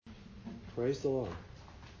Praise the Lord.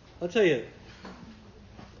 I'll tell you,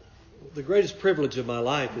 the greatest privilege of my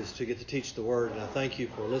life is to get to teach the Word, and I thank you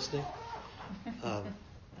for listening.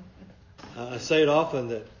 I say it often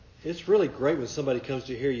that it's really great when somebody comes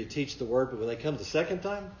to hear you teach the Word, but when they come the second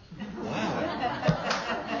time, wow,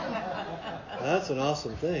 that's an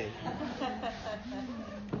awesome thing.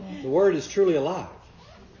 The Word is truly alive.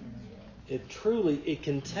 It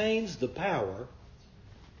contains the power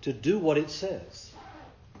to do what it says.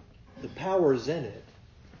 The power is in it.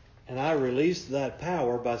 And I release that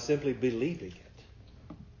power by simply believing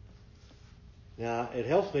it. Now, it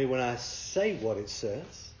helps me when I say what it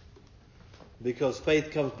says, because faith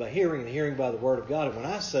comes by hearing, and hearing by the Word of God. And when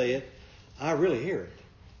I say it, I really hear it.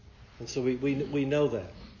 And so we know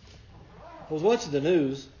that. I was watching the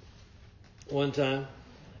news one time,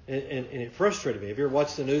 and it frustrated me. Have you ever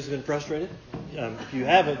watched the news and been frustrated? If you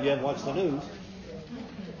haven't, you haven't watched the news.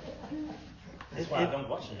 That's why I don't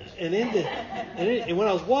watch it. And when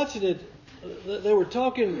I was watching it, they were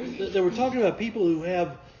talking about people who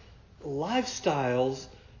have lifestyles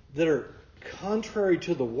that are contrary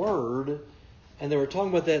to the Word, and they were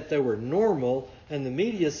talking about that they were normal, and the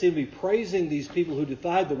media seemed to be praising these people who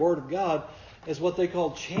defied the Word of God as what they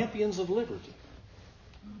called champions of liberty.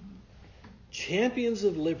 Champions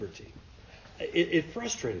of liberty. It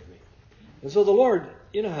frustrated me. And so the Lord,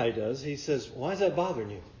 you know how He does. He says, why is that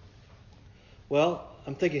bothering you? Well,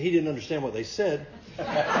 I'm thinking He didn't understand what they said.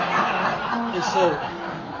 and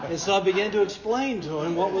so I began to explain to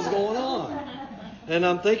Him what was going on. And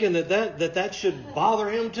I'm thinking that should bother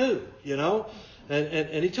Him too, you know.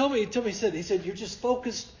 And He told me, he said, you're just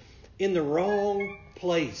focused in the wrong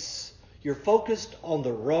place. You're focused on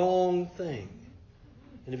the wrong thing.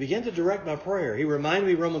 And He began to direct my prayer. He reminded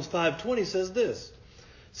me Romans 5:20 says this. It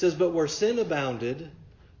says, but where sin abounded,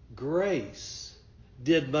 grace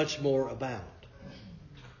did much more abound.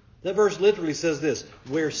 That verse literally says this: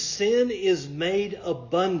 where sin is made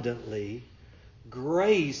abundantly,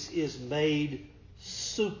 grace is made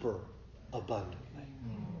super abundantly.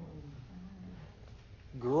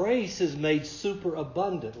 Grace is made super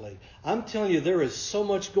abundantly. I'm telling you, there is so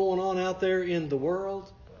much going on out there in the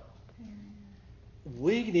world.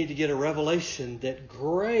 We need to get a revelation that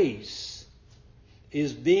grace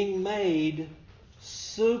is being made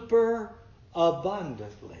super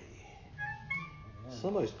abundantly.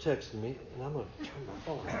 Somebody's texting me, and I'm going to turn my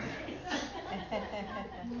phone on.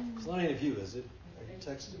 It's not any of you, is it? Are you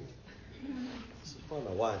texting me? This is probably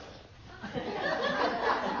my wife.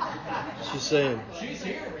 She's saying, She's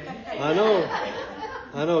here, Randy.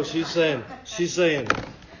 I know. She's saying,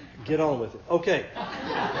 get on with it. Okay.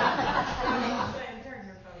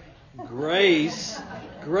 Grace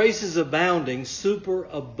is abounding super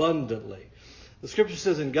abundantly. The Scripture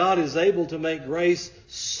says, and God is able to make grace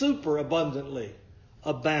super abundantly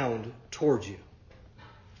abound towards you.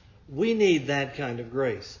 We need that kind of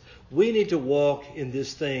grace. We need to walk in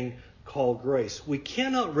this thing called grace. We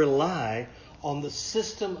cannot rely on the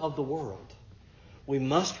system of the world. We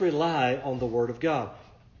must rely on the Word of God.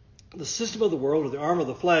 The system of the world, or the arm of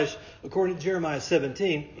the flesh, according to Jeremiah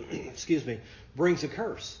 17, brings a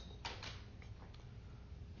curse.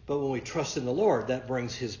 But when we trust in the Lord, that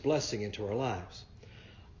brings His blessing into our lives.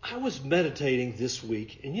 I was meditating this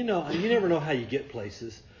week, and you never know how you get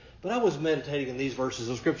places, but I was meditating in these verses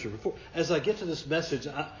of Scripture. As I get to this message,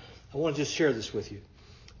 I want to just share this with you.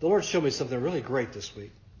 The Lord showed me something really great this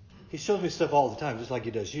week. He shows me stuff all the time, just like He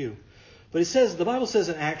does you. But the Bible says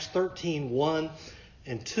in Acts 13:1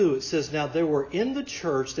 and 2, it says, now there were in the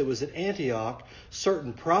church that was at Antioch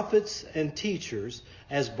certain prophets and teachers,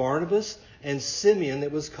 as Barnabas and Simeon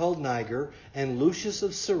that was called Niger, and Lucius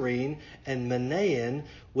of Cyrene, and Manaen,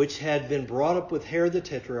 which had been brought up with Herod the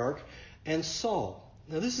Tetrarch, and Saul.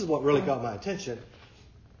 Now this is what really got my attention.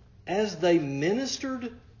 As they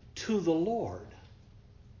ministered to the Lord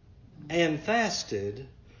and fasted,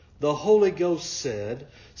 the Holy Ghost said,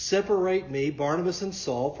 separate me, Barnabas and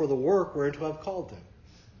Saul, for the work whereunto I have called them.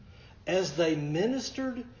 As they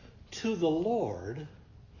ministered to the Lord,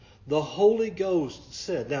 the Holy Ghost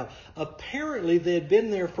said. Now, apparently they had been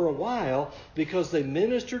there for a while because they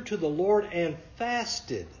ministered to the Lord and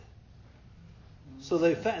fasted. So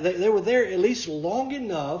they were there at least long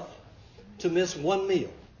enough to miss one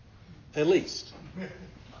meal. At least.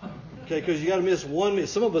 Okay, because you got to miss one meal.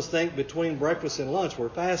 Some of us think between breakfast and lunch we're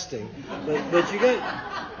fasting. But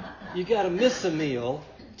you got to miss a meal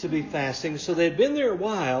to be fasting. So they'd been there a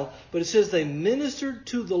while, but it says they ministered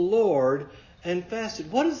to the Lord and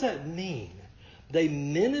fasted. What does that mean? They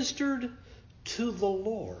ministered to the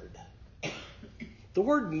Lord. The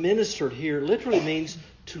word ministered here literally means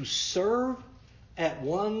to serve at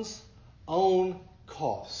one's own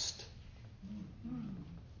cost.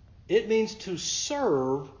 It means to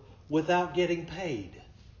serve without getting paid.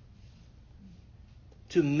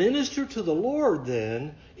 To minister to the Lord,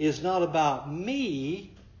 then, is not about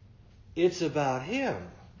me, it's about Him.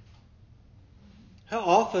 How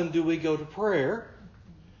often do we go to prayer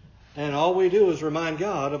and all we do is remind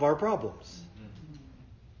God of our problems?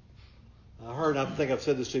 I think I've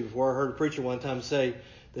said this to you before, I heard a preacher one time say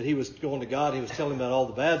that he was going to God and he was telling him about all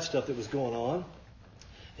the bad stuff that was going on.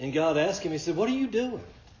 And God asked him, he said, "What are you doing?"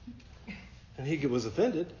 And he was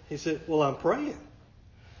offended. He said, "Well, I'm praying."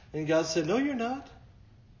 And God said, "No, you're not.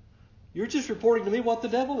 You're just reporting to me what the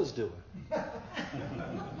devil is doing."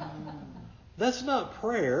 That's not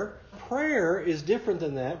prayer. Prayer is different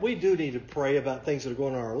than that. We do need to pray about things that are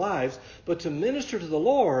going on in our lives. But to minister to the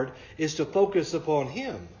Lord is to focus upon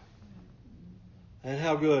Him and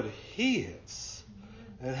how good He is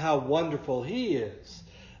and how wonderful He is.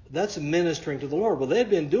 That's ministering to the Lord. Well, they've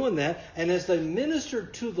been doing that. And as they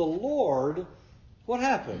ministered to the Lord, what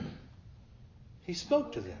happened? He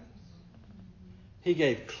spoke to them. He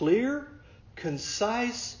gave clear,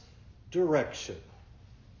 concise direction.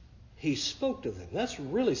 He spoke to them. That's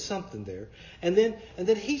really something there. And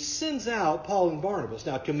then He sends out Paul and Barnabas.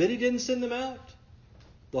 Now, a committee didn't send them out.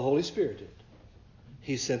 The Holy Spirit did.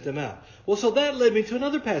 He sent them out. Well, so that led me to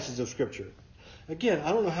another passage of Scripture. Again,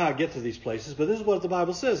 I don't know how I get to these places, but this is what the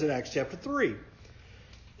Bible says in Acts chapter 3.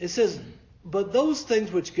 It says, "But those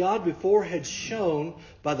things which God before had shown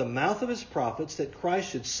by the mouth of His prophets that Christ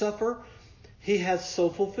should suffer, He hath so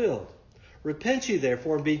fulfilled. Repent ye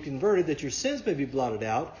therefore and be converted, that your sins may be blotted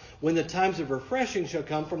out, when the times of refreshing shall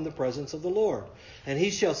come from the presence of the Lord. And He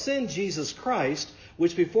shall send Jesus Christ,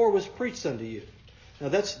 which before was preached unto you." Now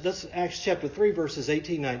that's Acts chapter 3, verses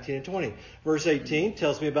 18, 19, and 20. Verse 18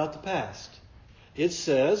 tells me about the past. It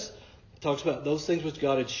says, talks about those things which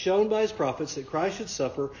God had shown by His prophets that Christ should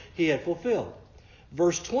suffer, He had fulfilled.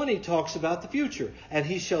 Verse 20 talks about the future, and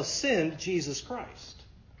He shall send Jesus Christ.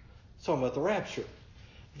 It's talking about the rapture.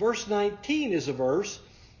 Verse 19 is a verse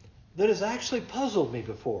that has actually puzzled me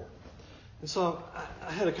before. And so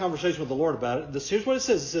I had a conversation with the Lord about it. Here's what it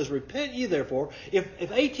says. It says, "Repent ye therefore."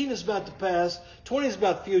 If 18 is about the past, 20 is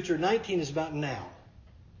about the future, 19 is about now.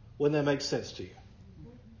 Wouldn't that make sense to you?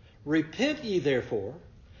 "Repent ye therefore,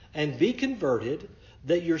 and be converted,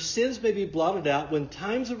 that your sins may be blotted out, when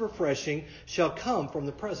times of refreshing shall come from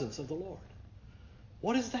the presence of the Lord."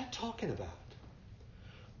 What is that talking about?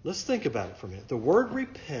 Let's think about it for a minute. The word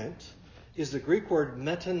repent is the Greek word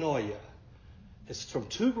metanoia. It's from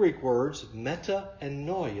two Greek words, meta and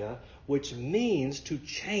noia, which means to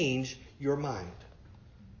change your mind.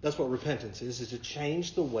 That's what repentance is to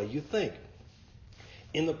change the way you think.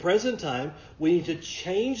 In the present time, we need to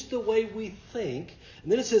change the way we think.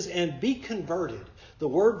 And then it says, "and be converted." The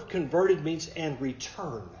word converted means "and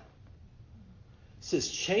return." It says,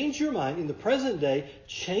 change your mind. In the present day,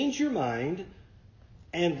 change your mind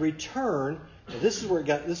and return. This is where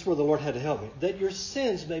the Lord had to help me. "That your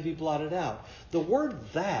sins may be blotted out." The word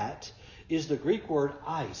 "that" is the Greek word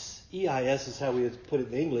eis. E-I-S is how we would put it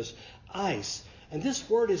in English. Eis. And this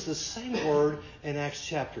word is the same word in Acts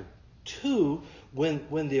chapter 2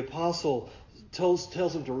 when the apostle tells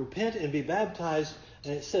them to repent and be baptized.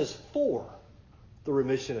 And it says, "for the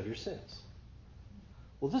remission of your sins."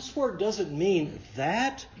 Well, this word doesn't mean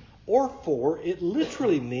that or for. It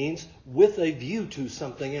literally means with a view to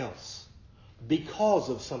something else, because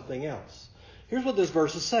of something else. Here's what this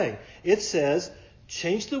verse is saying. It says,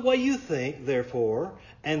 change the way you think, therefore,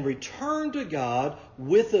 and return to God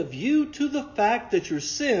with a view to the fact that your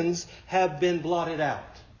sins have been blotted out.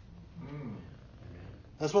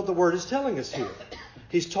 That's what the word is telling us here.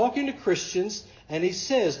 He's talking to Christians, and he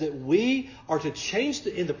says that we are to change,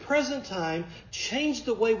 in the present time, change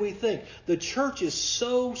the way we think. The church is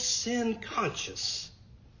so sin conscious.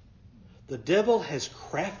 The devil has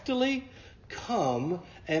craftily come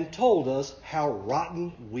and told us how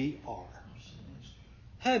rotten we are.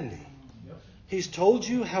 Hadn't he? He's told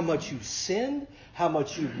you how much you've sinned, how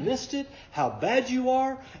much you've missed it, how bad you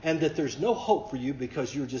are, and that there's no hope for you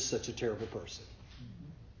because you're just such a terrible person.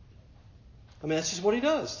 I mean, that's just what he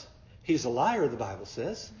does. He's a liar, the Bible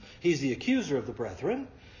says. He's the accuser of the brethren.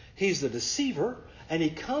 He's the deceiver. And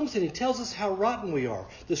he comes and he tells us how rotten we are.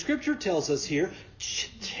 The Scripture tells us here,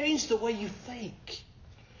 change the way you think.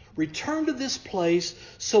 Return to this place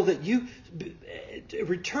so that you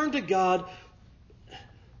return to God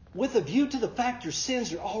with a view to the fact your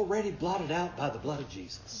sins are already blotted out by the blood of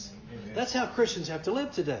Jesus. Amen. That's how Christians have to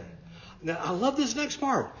live today. Now, I love this next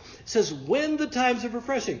part. It says, when the times of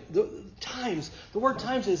refreshing. The word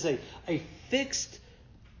times is a fixed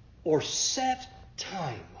or set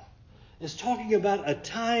time. It's talking about a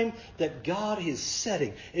time that God is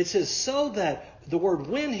setting. It says so that. The word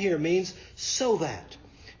when here means so that.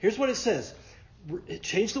 Here's what it says.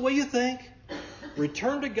 Change the way you think.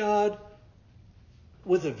 Return to God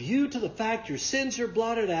with a view to the fact your sins are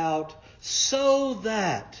blotted out, so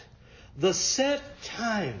that the set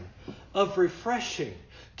time of refreshing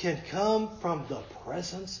can come from the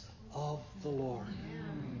presence of the Lord.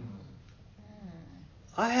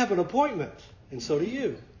 I have an appointment, and so do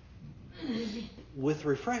you, with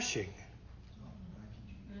refreshing.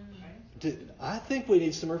 I think we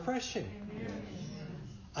need some refreshing.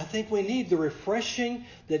 I think we need the refreshing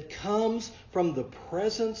that comes from the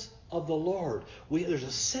presence of the Lord. There's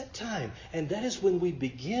a set time, and that is when we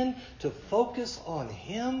begin to focus on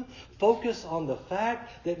Him, focus on the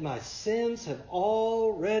fact that my sins have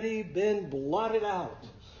already been blotted out,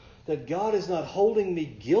 that God is not holding me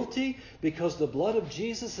guilty because the blood of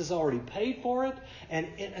Jesus has already paid for it,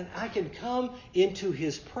 and I can come into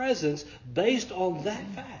His presence based on that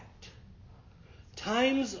fact.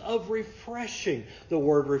 Times of refreshing. The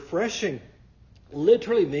word refreshing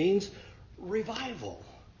literally means revival.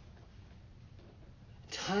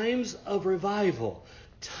 Times of revival.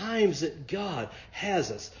 Times that God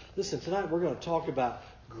has us. Listen, tonight we're going to talk about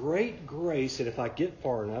great grace. And if I get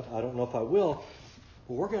far enough, I don't know if I will,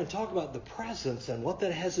 but we're going to talk about the presence and what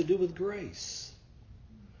that has to do with grace.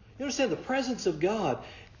 You understand, the presence of God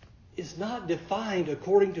is not defined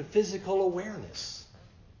according to physical awareness.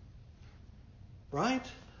 Right?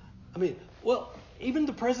 I mean, even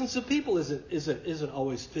the presence of people isn't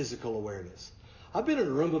always physical awareness. I've been in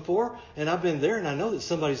a room before, and I've been there, and I know that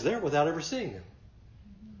somebody's there without ever seeing them.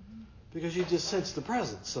 Because you just sense the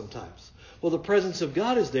presence sometimes. Well, the presence of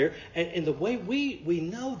God is there, and the way we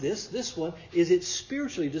know this one, is it's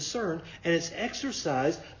spiritually discerned, and it's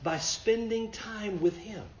exercised by spending time with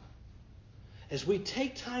Him. As we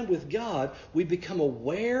take time with God, we become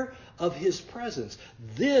aware of His presence.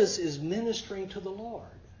 This is ministering to the Lord.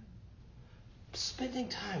 Spending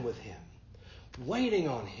time with Him. Waiting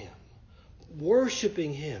on Him.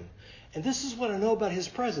 Worshiping Him. And this is what I know about His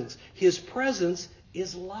presence. His presence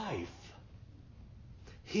is life.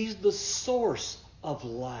 He's the source of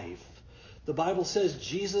life. The Bible says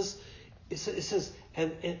Jesus, it says,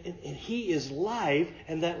 and He is life,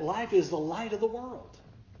 and that life is the light of the world.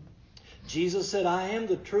 Jesus said, I am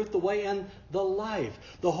the truth, the way, and the life.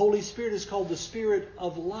 The Holy Spirit is called the Spirit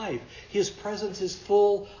of life. His presence is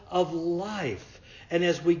full of life. And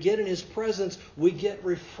as we get in His presence, we get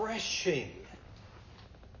refreshing.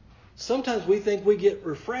 Sometimes we think we get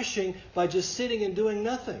refreshing by just sitting and doing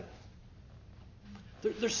nothing.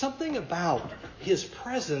 There's something about His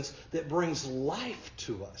presence that brings life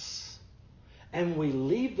to us. And when we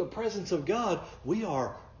leave the presence of God, we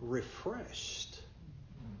are refreshed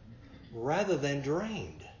rather than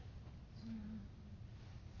drained.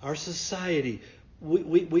 Our society,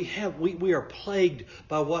 we are plagued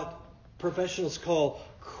by what professionals call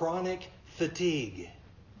chronic fatigue.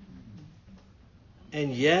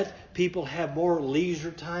 And yet, people have more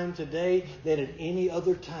leisure time today than at any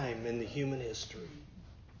other time in the human history.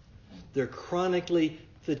 They're chronically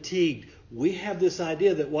fatigued. We have this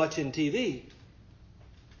idea that watching TV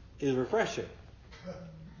is refreshing.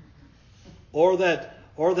 Or that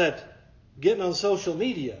getting on social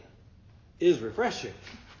media is refreshing.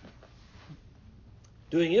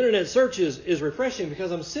 Doing internet searches is refreshing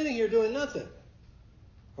because I'm sitting here doing nothing.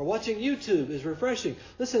 Or watching YouTube is refreshing.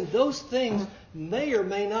 Listen, those things may or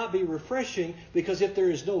may not be refreshing because if there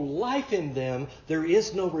is no life in them, there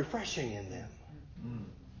is no refreshing in them.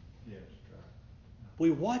 Yes, we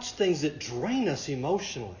watch things that drain us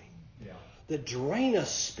emotionally, that drain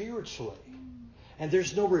us spiritually. And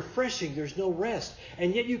there's no refreshing, there's no rest.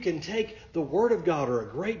 And yet you can take the Word of God or a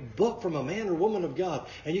great book from a man or woman of God,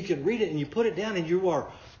 and you can read it and you put it down and you are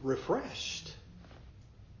refreshed.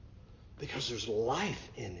 Because there's life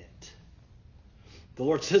in it. The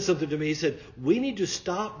Lord said something to me. He said, we need to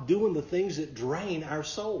stop doing the things that drain our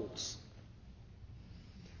souls.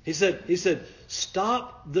 He said,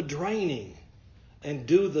 stop the draining and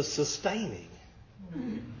do the sustaining.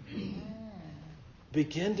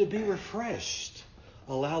 Begin to be refreshed.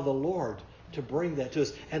 Allow the Lord to bring that to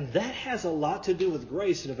us. And that has a lot to do with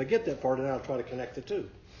grace. And if I get that far, then I'll try to connect the two.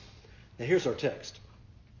 Now here's our text.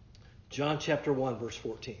 John chapter 1, verse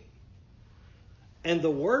 14. And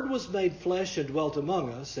the Word was made flesh and dwelt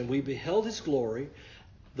among us, and we beheld His glory,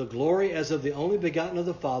 the glory as of the only begotten of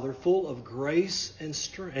the Father, full of grace and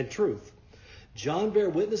truth. John bare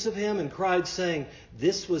witness of Him and cried, saying,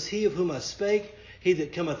 This was He of whom I spake. He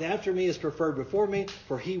that cometh after me is preferred before me,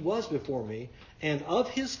 for He was before me. And of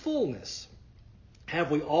His fullness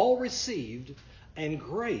have we all received, and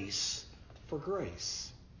grace for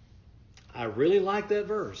grace. I really like that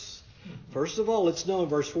verse. First of all, let's know in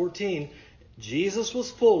verse 14, Jesus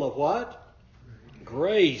was full of what?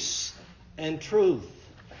 Grace and truth.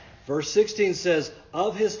 Verse 16 says,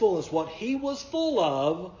 of his fullness, what he was full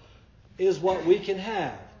of is what we can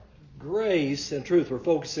have. Grace and truth. We're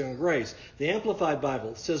focusing on grace. The Amplified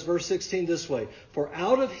Bible says verse 16 this way, for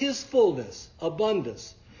out of his fullness,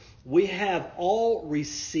 abundance, we have all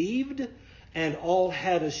received and all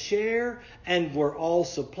had a share and were all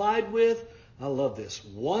supplied with. I love this.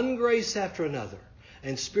 One grace after another,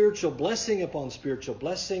 and spiritual blessing upon spiritual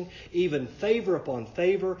blessing, even favor upon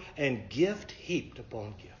favor, and gift heaped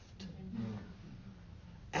upon gift.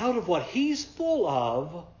 Out of what he's full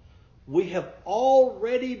of, we have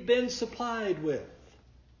already been supplied with.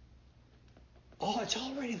 Oh, it's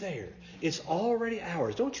already there. It's already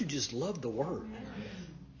ours. Don't you just love the word?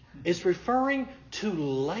 It's referring to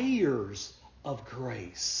layers of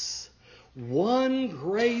grace. One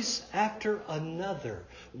grace after another.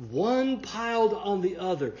 One piled on the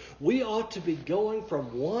other. We ought to be going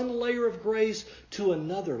from one layer of grace to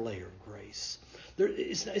another layer of grace.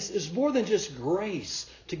 It's more than just grace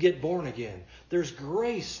to get born again. There's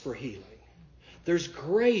grace for healing. There's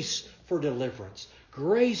grace for deliverance.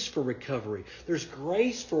 Grace for recovery. There's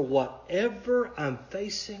grace for whatever I'm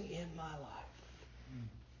facing in my life.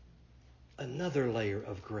 Another layer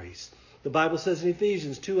of grace. The Bible says in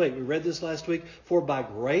Ephesians 2:8, we read this last week, for by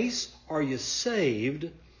grace are you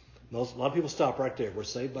saved. A lot of people stop right there. We're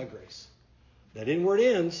saved by grace. That isn't where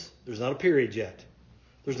it ends. There's not a period yet.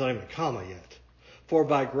 There's not even a comma yet. For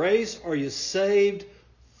by grace are you saved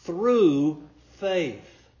through faith.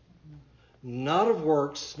 Not of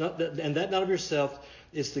works, and that not of yourself.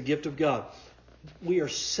 It's the gift of God. We are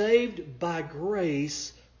saved by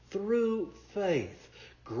grace through faith.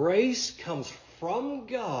 Grace comes from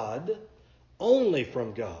God, only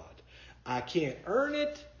from God. I can't earn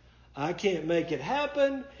it. I can't make it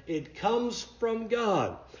happen. It comes from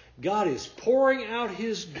God. God is pouring out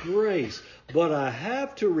His grace, but I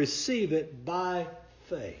have to receive it by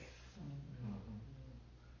faith.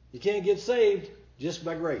 You can't get saved just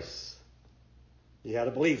by grace. You got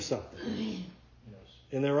to believe something.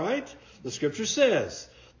 Isn't that right? The Scripture says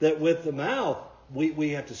that with the mouth, we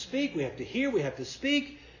have to speak, we have to hear, we have to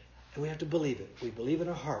speak, and we have to believe it. We believe in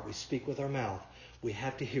our heart. We speak with our mouth. We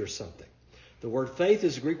have to hear something. The word faith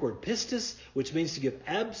is the Greek word pistis, which means to give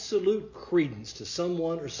absolute credence to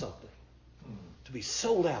someone or something. To be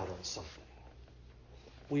sold out on something.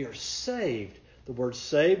 We are saved. The word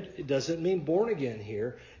saved, it doesn't mean born again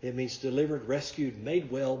here. It means delivered, rescued,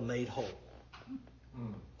 made well, made whole.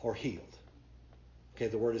 Or healed. Okay,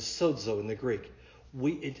 the word is sozo in the Greek.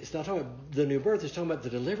 It's not talking about the new birth. It's talking about the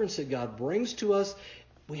deliverance that God brings to us.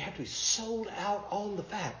 We have to be sold out on the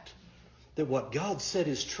fact that what God said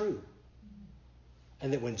is true.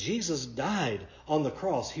 And that when Jesus died on the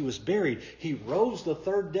cross, He was buried. He rose the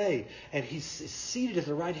third day. And He's seated at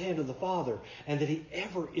the right hand of the Father. And that He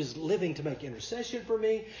ever is living to make intercession for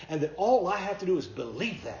me. And that all I have to do is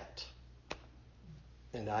believe that.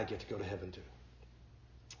 And I get to go to heaven too.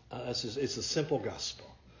 It's a simple gospel.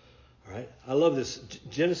 All right. I love this.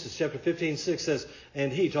 Genesis chapter 15:6 says,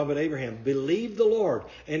 and he, talking about Abraham, believed the Lord,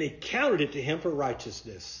 and He counted it to him for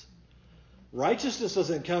righteousness. Righteousness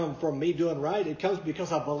doesn't come from me doing right. It comes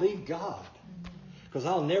because I believe God. Because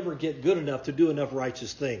I'll never get good enough to do enough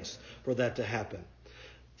righteous things for that to happen.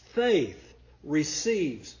 Faith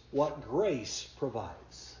receives what grace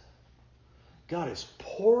provides. God is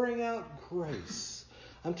pouring out grace.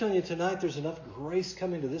 I'm telling you tonight, there's enough grace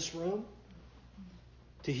coming to this room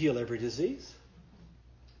to heal every disease,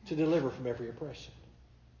 to deliver from every oppression.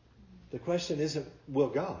 The question isn't, will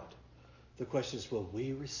God? The question is, will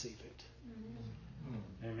we receive it?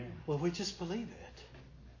 Amen. Will we just believe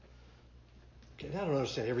it? Okay, I don't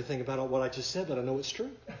understand everything about what I just said, but I know it's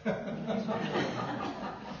true. I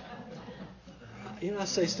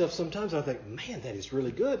say stuff sometimes and I think, man, that is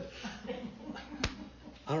really good.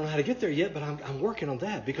 I don't know how to get there yet, but I'm working on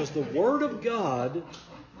that because the Word of God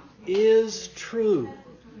is true.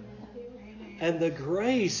 And the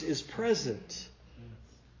grace is present.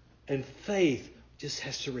 And faith just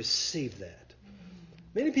has to receive that.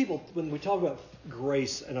 Many people, when we talk about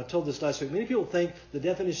grace, and I told this last week, many people think the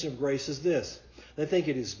definition of grace is this. They think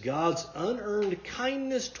it is God's unearned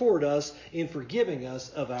kindness toward us in forgiving us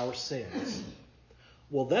of our sins.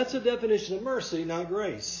 Well, that's a definition of mercy, not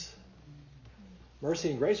grace.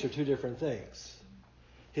 Mercy and grace are two different things.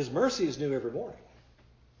 His mercy is new every morning.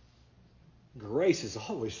 Grace is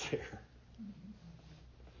always there.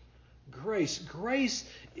 Grace,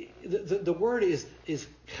 the word is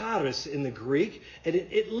charis in the Greek, and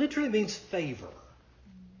it literally means favor.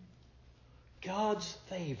 God's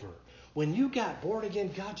favor. When you got born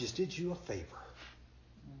again, God just did you a favor.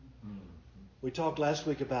 We talked last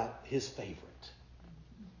week about His favorite.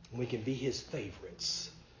 We can be His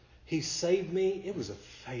favorites. He saved me. It was a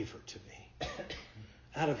favor to me.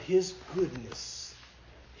 Out of His goodness,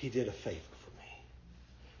 He did a favor for me.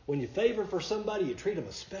 When you favor for somebody, you treat them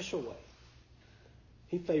a special way.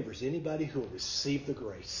 He favors anybody who will receive the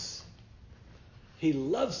grace. He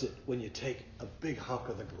loves it when you take a big hunk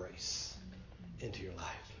of the grace into your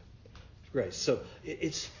life. Grace. So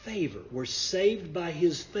it's favor. We're saved by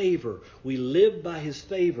His favor. We live by His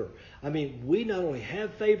favor. I mean, we not only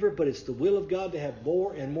have favor, but it's the will of God to have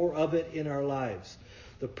more and more of it in our lives.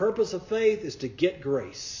 The purpose of faith is to get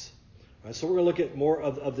grace. All right, so we're going to look at more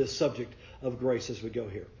of this subject of grace as we go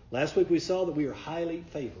here. Last week we saw that we are highly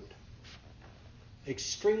favored.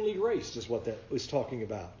 Extremely graced is what that was talking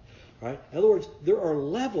about. Right? In other words, there are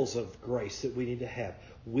levels of grace that we need to have.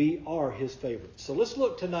 We are His favorites. So let's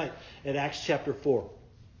look tonight at Acts chapter 4.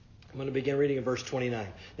 I'm going to begin reading in verse 29.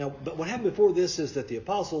 Now, but what happened before this is that the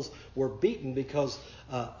apostles were beaten because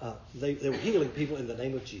they were healing people in the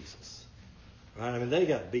name of Jesus. Right? I mean, they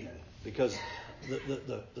got beaten because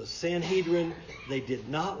the Sanhedrin, they did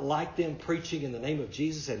not like them preaching in the name of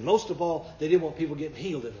Jesus. And most of all, they didn't want people getting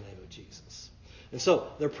healed in the name of Jesus. And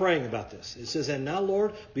so they're praying about this. It says, "And now,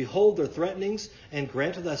 Lord, behold their threatenings, and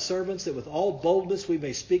grant to thy servants that with all boldness we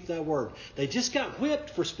may speak thy word." They just got whipped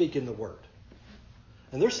for speaking the word.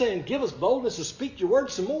 And they're saying, give us boldness to speak your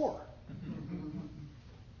word some more.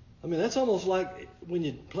 I mean, that's almost like when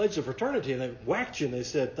you pledged a fraternity and they whacked you and they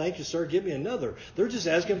said, "Thank you, sir, give me another." They're just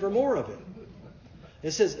asking for more of it.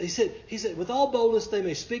 It says, he said, "With all boldness they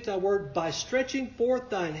may speak thy word by stretching forth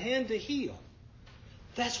thine hand to heal."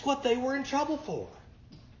 That's what they were in trouble for.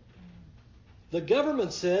 The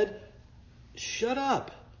government said, "Shut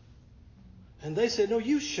up." And they said, "No,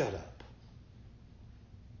 you shut up.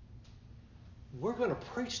 We're going to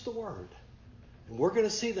preach the word. And we're going to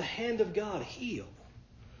see the hand of God heal."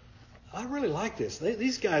 I really like this.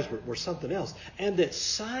 These guys were something else. "And that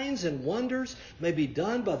signs and wonders may be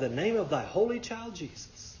done by the name of thy holy child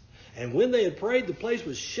Jesus." And when they had prayed, the place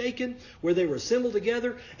was shaken where they were assembled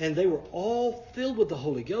together, and they were all filled with the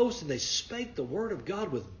Holy Ghost, and they spake the word of God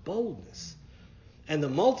with boldness. And the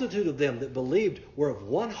multitude of them that believed were of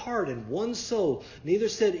one heart and one soul. Neither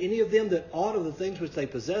said any of them that aught of the things which they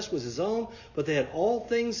possessed was his own, but they had all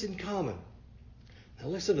things in common. Now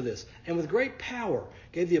listen to this. "And with great power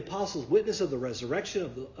gave the apostles witness of the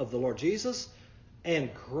resurrection of the Lord Jesus, and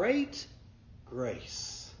great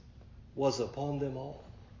grace was upon them all.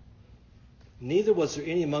 Neither was there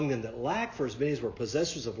any among them that lacked, for as many as were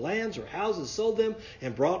possessors of lands or houses sold them,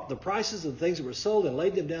 and brought the prices of the things that were sold, and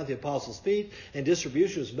laid them down at the apostles' feet, and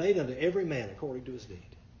distribution was made unto every man according to his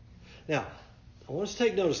need." Now, I want us to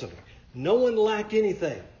take notice of it. No one lacked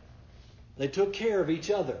anything. They took care of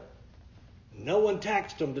each other. No one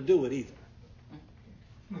taxed them to do it either.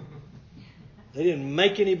 They didn't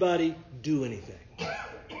make anybody do anything.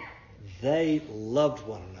 They loved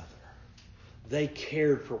one another. They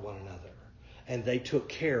cared for one another. And they took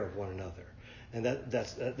care of one another. And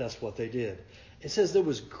that's what they did. It says there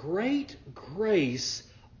was great grace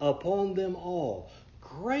upon them all.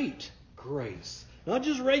 Great grace. Not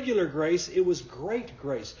just regular grace, it was great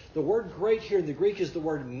grace. The word great here in the Greek is the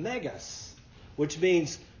word megas, which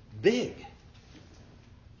means big.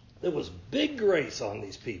 There was big grace on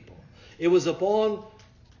these people. It was upon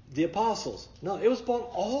the apostles. No, it was upon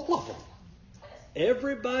all of them.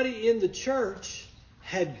 Everybody in the church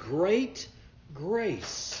had great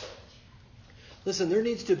grace. Listen, there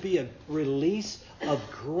needs to be a release of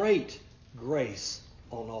great grace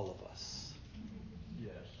on all of us.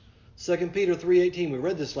 Yes. 2 Peter 3:18, we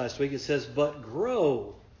read this last week. It says, "But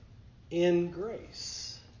grow in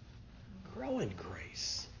grace." Grow in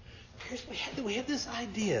grace. We have this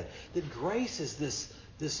idea that grace is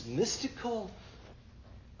this mystical,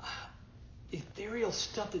 ethereal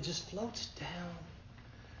stuff that just floats down.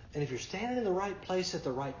 And if you're standing in the right place at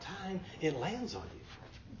the right time, it lands on you.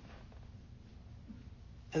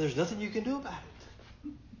 And there's nothing you can do about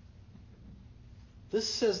it.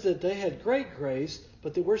 This says that they had great grace,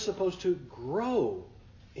 but that we're supposed to grow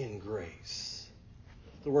in grace.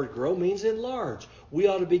 The word grow means enlarge. We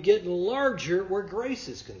ought to be getting larger where grace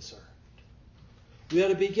is concerned. We ought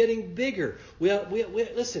to be getting bigger.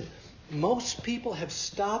 Listen, most people have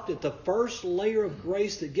stopped at the first layer of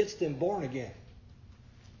grace that gets them born again.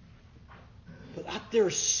 But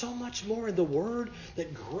there's so much more in the Word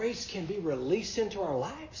that grace can be released into our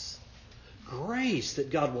lives. Grace that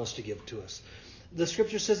God wants to give to us. The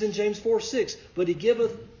Scripture says in James 4:6, "But He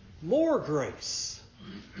giveth more grace."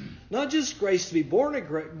 Not just grace to be born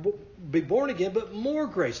again, but more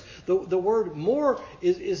grace. The word more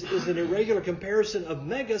is an irregular comparison of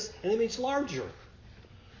megas, and it means larger.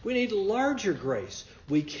 We need larger grace.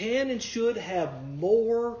 We can and should have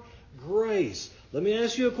more grace. Let me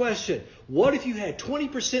ask you a question. What if you had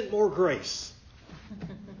 20% more grace?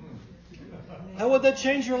 How would that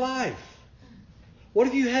change your life? What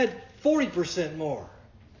if you had 40% more?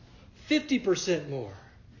 50% more?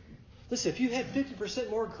 Listen, if you had 50%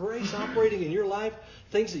 more grace operating in your life,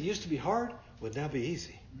 things that used to be hard would now be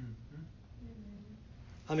easy.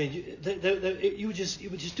 I mean, you would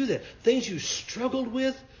just do that. Things you struggled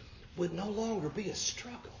with would no longer be a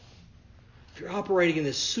struggle. If you're operating in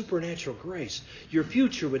this supernatural grace, your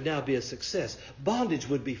future would now be a success. Bondage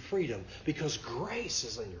would be freedom because grace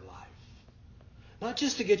is in your life. Not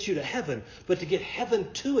just to get you to heaven, but to get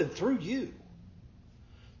heaven to and through you.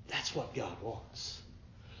 That's what God wants.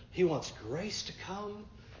 He wants grace to come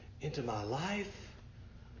into my life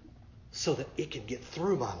so that it can get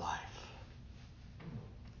through my life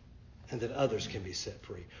and that others can be set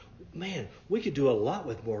free. Man, we could do a lot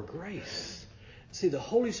with more grace. See, the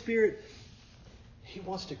Holy Spirit, He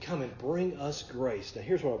wants to come and bring us grace. Now,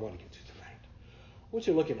 here's what I want to get to tonight. I want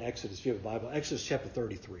you to look in Exodus, if you have a Bible. Exodus chapter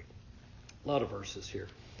 33. A lot of verses here.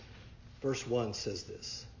 Verse 1 says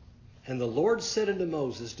this. And the Lord said unto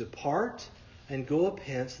Moses, Depart and go up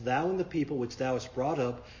hence, thou and the people which thou hast brought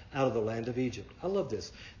up out of the land of Egypt. I love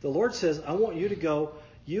this. The Lord says, I want you to go,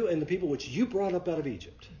 you and the people which you brought up out of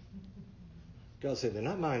Egypt. God said, they're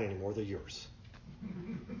not mine anymore, they're yours.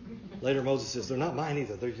 Later Moses says, they're not mine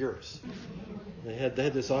either, they're yours. They had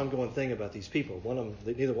this ongoing thing about these people.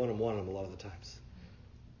 Neither one of them wanted them a lot of the times.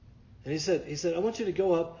 And he said, I want you to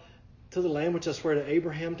go up to the land which I swear to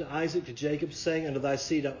Abraham, to Isaac, to Jacob, saying, unto thy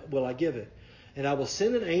seed will I give it. And I will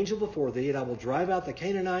send an angel before thee, and I will drive out the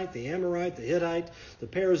Canaanite, the Amorite, the Hittite, the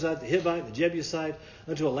Perizzite, the Hivite, the Jebusite,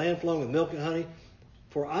 unto a land flowing with milk and honey.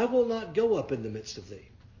 For I will not go up in the midst of thee.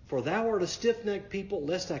 For thou art a stiff-necked people,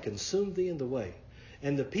 lest I consume thee in the way.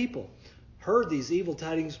 And the people heard these evil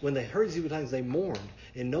tidings. When they heard these evil tidings, they mourned,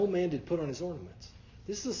 and no man did put on his ornaments.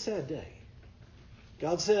 This is a sad day.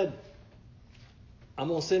 God said, I'm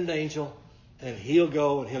going to send an angel, and he'll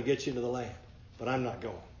go and he'll get you into the land. But I'm not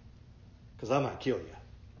going, because I might kill you.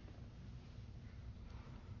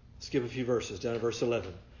 Skip a few verses, down to verse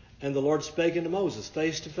 11. And the Lord spake unto Moses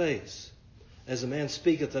face to face, as a man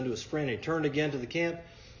speaketh unto his friend. He turned again to the camp,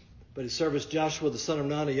 but his servant Joshua the son of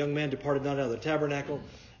Nun, a young man, departed not out of the tabernacle.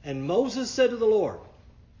 And Moses said to the Lord,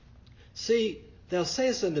 See, thou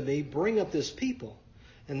sayest unto me, Bring up this people,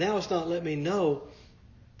 and thou hast not let me know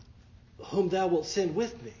whom thou wilt send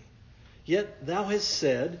with me. Yet thou hast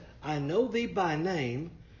said, I know thee by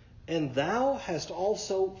name, and thou hast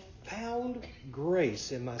also found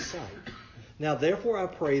grace in my sight. Now therefore I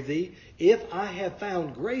pray thee, if I have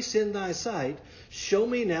found grace in thy sight, show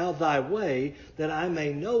me now thy way, that I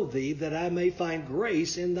may know thee, that I may find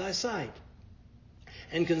grace in thy sight.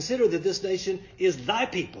 And consider that this nation is thy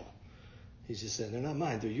people. He's just saying, they're not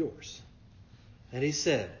mine, they're yours. And he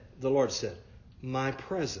said, the Lord said, My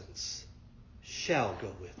presence shall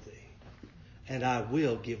go with thee, and I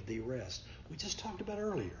will give thee rest. We just talked about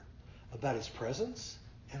earlier, about his presence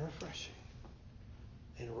and refreshing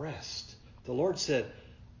and rest. The Lord said,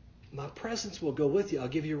 my presence will go with you. I'll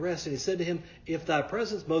give you rest. And he said to him,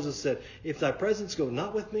 Moses said, if thy presence go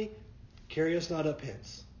not with me, carry us not up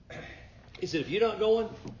hence. He said, if you're not going,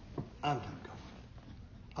 I'm not going.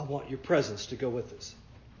 I want your presence to go with us.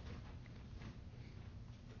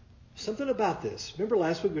 Something about this. Remember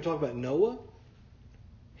last week we talked about Noah?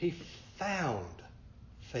 He found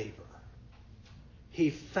favor. He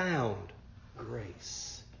found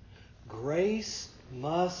grace. Grace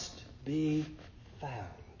must be found.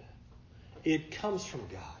 It comes from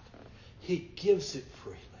God. He gives it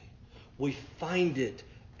freely. We find it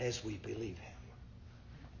as we believe Him.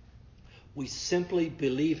 We simply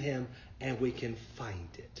believe Him and we can find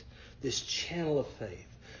it. This channel of faith.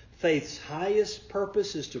 Faith's highest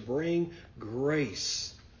purpose is to bring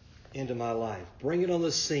grace into my life. Bring it on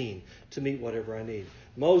the scene to meet whatever I need.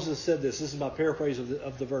 Moses said this. This is my paraphrase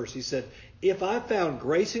of the verse. He said, if I found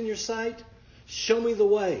grace in your sight, show me the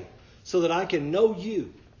way so that I can know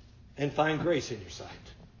you and find grace in your sight.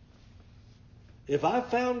 If I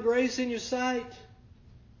found grace in your sight,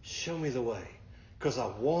 show me the way, because I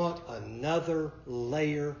want another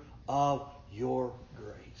layer of your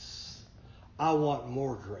grace. I want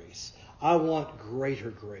more grace. I want greater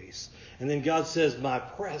grace. And then God says, my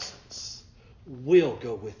presence will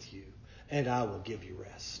go with you, and I will give you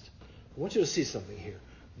rest. I want you to see something here.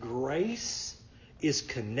 Grace is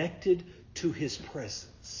connected to His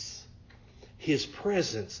presence. His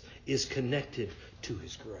presence is connected to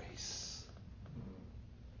His grace.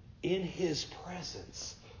 In His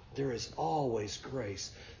presence, there is always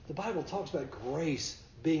grace. The Bible talks about grace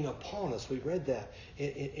being upon us. We read that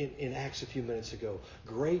in Acts a few minutes ago.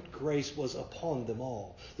 Great grace was upon them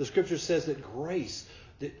all. The Scripture says that grace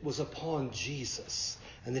that was upon Jesus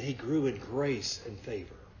and that He grew in grace and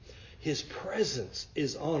favor. His presence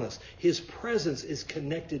is on us. His presence is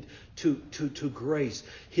connected to grace.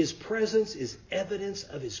 His presence is evidence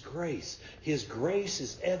of His grace. His grace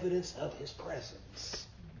is evidence of His presence.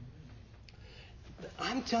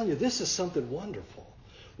 I'm telling you, this is something wonderful.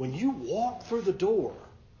 When you walk through the door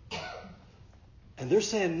and they're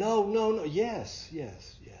saying, no, yes.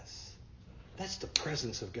 That's the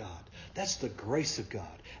presence of God. That's the grace of God.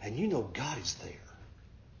 And you know God is there.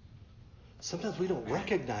 Sometimes we don't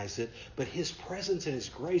recognize it, but His presence and His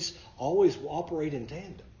grace always operate in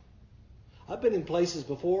tandem. I've been in places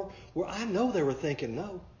before where I know they were thinking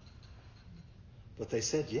no, but they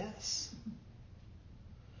said yes.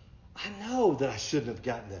 I know that I shouldn't have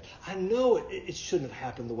gotten that. I know it shouldn't have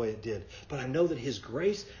happened the way it did, but I know that His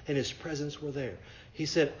grace and His presence were there. He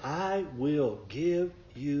said, I will give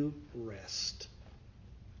you rest.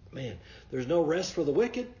 Man, there's no rest for the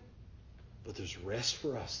wicked, but there's rest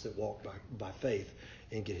for us that walk by faith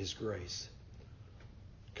and get His grace.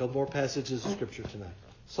 A couple more passages of Scripture tonight.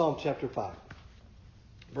 Psalm chapter 5,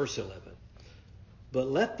 verse 11. But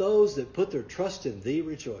let those that put their trust in Thee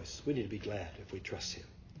rejoice. We need to be glad if we trust Him.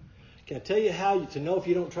 Can I tell you how to know if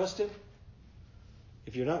you don't trust Him?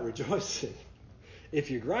 If you're not rejoicing. If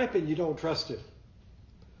you're griping, you don't trust Him.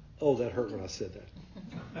 Oh, that hurt when I said that.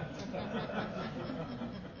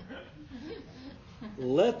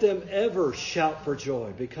 Let them ever shout for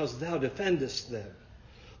joy, because Thou defendest them.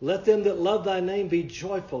 Let them that love Thy name be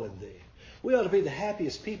joyful in Thee. We ought to be the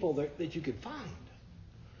happiest people that you can find.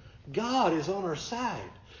 God is on our side.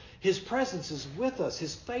 His presence is with us.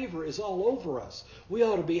 His favor is all over us. We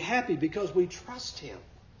ought to be happy because we trust Him.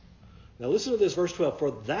 Now listen to this, verse 12.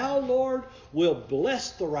 For Thou, Lord, will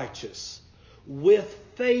bless the righteous with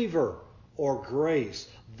favor or grace.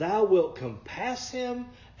 Thou wilt compass him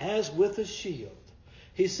as with a shield.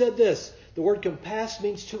 He said this. The word compass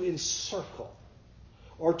means to encircle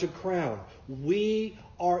or to crown. We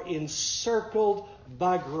are encircled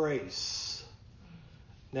by grace.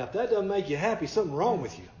 Now, if that doesn't make you happy, something's wrong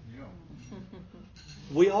with you.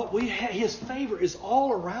 His favor is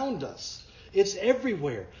all around us. It's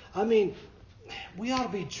everywhere. I mean, we ought to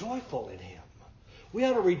be joyful in Him. We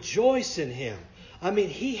ought to rejoice in Him. I mean,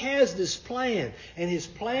 He has this plan, and His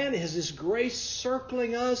plan is this grace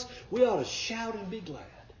circling us. We ought to shout and be glad.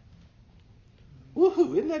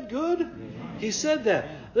 Woohoo! Isn't that good? He said that.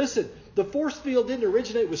 Listen, the force field didn't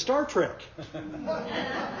originate with Star Trek.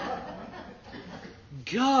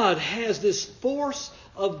 God has this force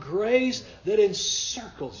of grace that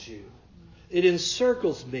encircles you. It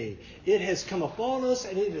encircles me. It has come upon us,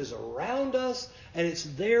 and it is around us, and it's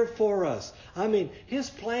there for us. I mean, His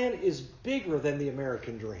plan is bigger than the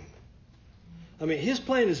American dream. I mean, His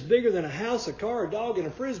plan is bigger than a house, a car, a dog, and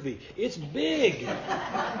a Frisbee. It's big.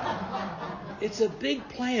 It's a big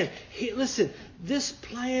plan. Listen, this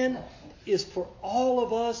plan is for all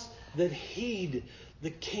of us that heed the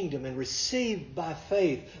kingdom and receive by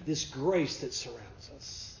faith this grace that surrounds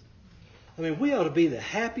us. I mean, we ought to be the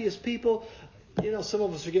happiest people. You know, some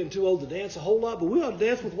of us are getting too old to dance a whole lot, but we ought to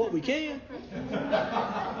dance with what we can.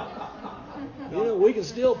 You know, we can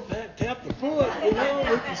still tap the foot. You know,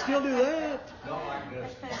 we can still do that. Don't like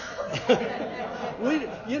this.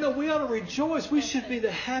 We ought to rejoice. We should be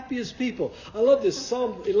the happiest people. I love this.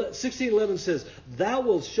 Psalm 16:11 says, Thou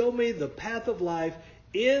wilt show me the path of life.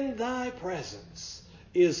 In Thy presence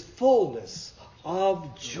is fullness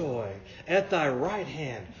of joy. At Thy right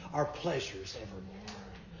hand are pleasures evermore.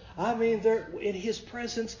 I mean, in His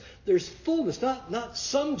presence, there's fullness, not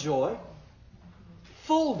some joy,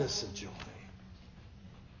 fullness of joy.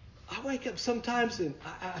 I wake up sometimes and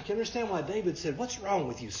I can understand why David said, What's wrong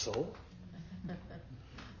with you, soul?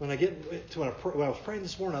 When I was praying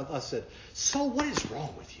this morning, I said, Soul, what is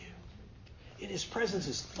wrong with you? In His presence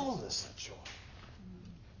is fullness of joy.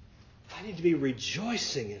 I need to be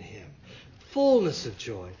rejoicing in Him. Fullness of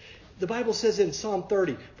joy. The Bible says in Psalm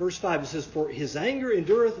 30, verse 5, it says, For His anger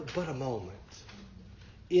endureth but a moment.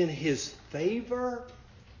 In His favor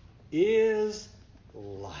is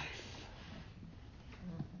life.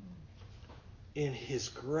 In His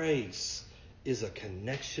grace is a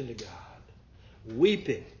connection to God.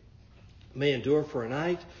 Weeping may endure for a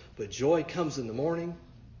night, but joy comes in the morning.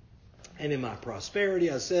 And in my prosperity,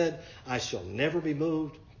 I said, I shall never be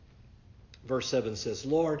moved. Verse 7 says,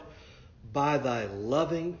 Lord, by Thy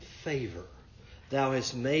loving favor, Thou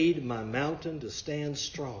hast made my mountain to stand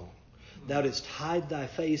strong. Thou didst hide thy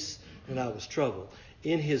face, and I was troubled.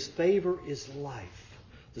 In his favor is life.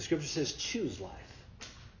 The scripture says, choose life.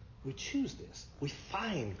 We choose this. We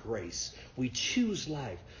find grace. We choose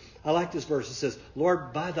life. I like this verse. It says,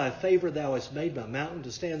 Lord, by thy favor thou hast made my mountain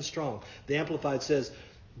to stand strong. The Amplified says,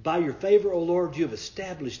 by your favor, O Lord, you have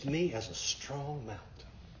established me as a strong mountain.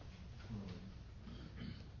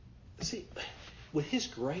 See, with his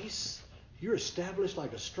grace, you're established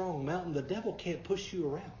like a strong mountain. The devil can't push you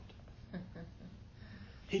around.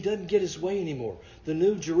 He doesn't get his way anymore. The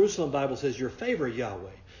New Jerusalem Bible says, your favor, Yahweh,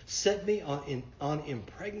 set me on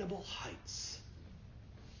impregnable heights.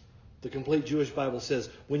 The Complete Jewish Bible says,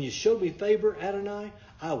 when you showed me favor, Adonai,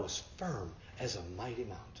 I was firm as a mighty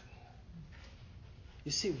mountain.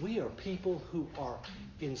 You see, we are people who are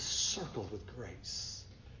encircled with grace.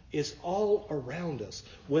 It's all around us.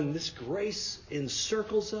 When this grace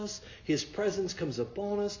encircles us, his presence comes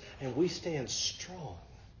upon us, and we stand strong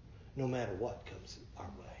no matter what comes our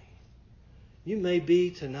way. You may be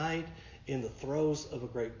tonight in the throes of a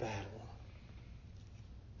great battle,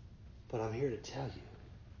 but I'm here to tell you,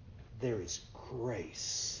 there is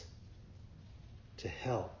grace to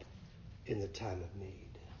help in the time of need.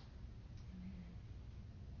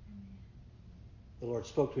 The Lord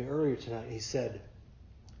spoke to me earlier tonight, and he said,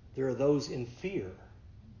 there are those in fear.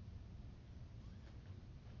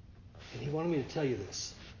 And he wanted me to tell you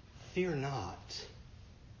this. Fear not.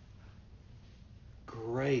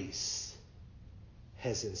 Grace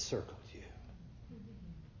has encircled you.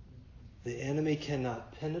 The enemy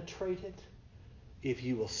cannot penetrate it if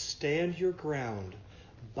you will stand your ground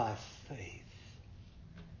by faith.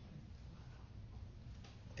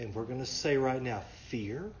 And we're going to say right now,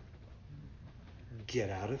 fear, get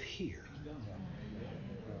out of here.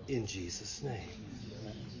 In Jesus' name.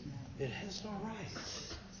 It has no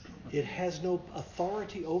right. It has no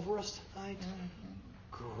authority over us tonight.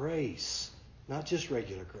 Grace, not just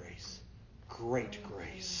regular grace, great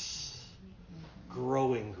grace,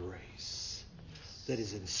 growing grace that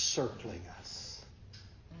is encircling us.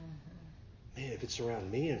 Man, if it's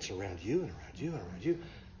around me and it's around you and around you and around you,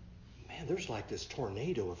 man, there's like this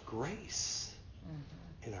tornado of grace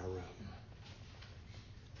in our room.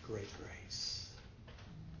 Great grace.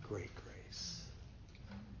 Great grace.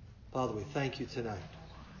 Father, we thank you tonight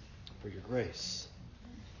for your grace.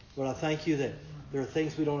 Lord, I thank you that there are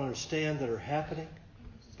things we don't understand that are happening,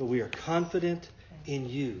 but we are confident in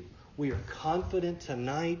you. We are confident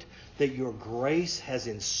tonight that your grace has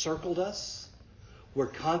encircled us. We're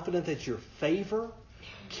confident that your favor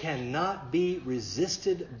cannot be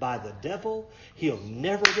resisted by the devil. He'll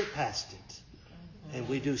never get past it. And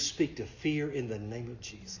we do speak to fear in the name of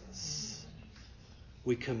Jesus.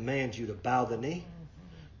 We command you to bow the knee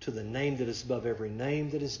to the name that is above every name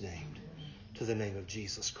that is named, to the name of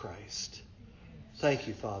Jesus Christ. Thank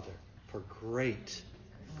you, Father, for great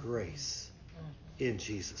grace in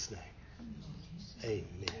Jesus' name.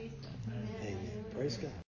 Amen. Amen. Praise God.